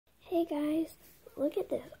Hey guys, look at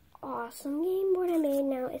this awesome game board I made.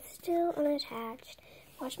 Now it's still unattached.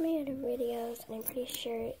 Watch my other videos and I'm pretty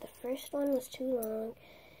sure the first one was too long.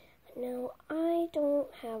 Now I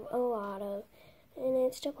don't have a lot of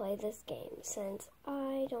minutes to play this game since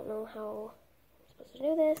I don't know how I'm supposed to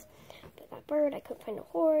do this. But that bird, I couldn't find a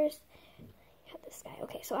horse. I had this guy.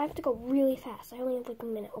 Okay, so I have to go really fast. I only have like a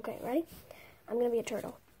minute. Okay, ready? I'm gonna be a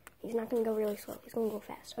turtle. He's not gonna go really slow. He's gonna go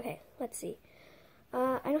fast. Okay, let's see.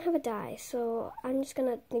 I don't have a die, so I'm just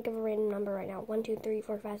gonna think of a random number right now. 1, 2, 3,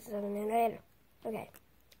 4, 5, 6, 7, 8, 9. Okay.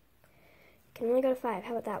 Can only go to 5.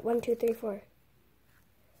 How about that? 1, 2, 3, 4.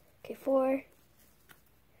 Okay, 4.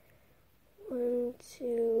 1,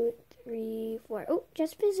 2, 3, 4. Oh,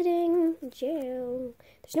 just visiting. Jail.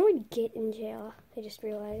 There's nowhere to get in jail. I just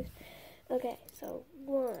realized. Okay, so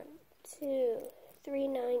 1, 2, 3,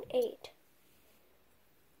 9, 8.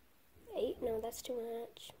 8? No, that's too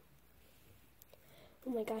much. Oh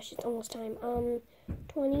my gosh, it's almost time.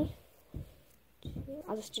 20.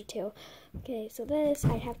 I'll just do 2. Okay, so this,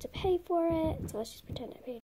 I have to pay for it. So let's just pretend I paid.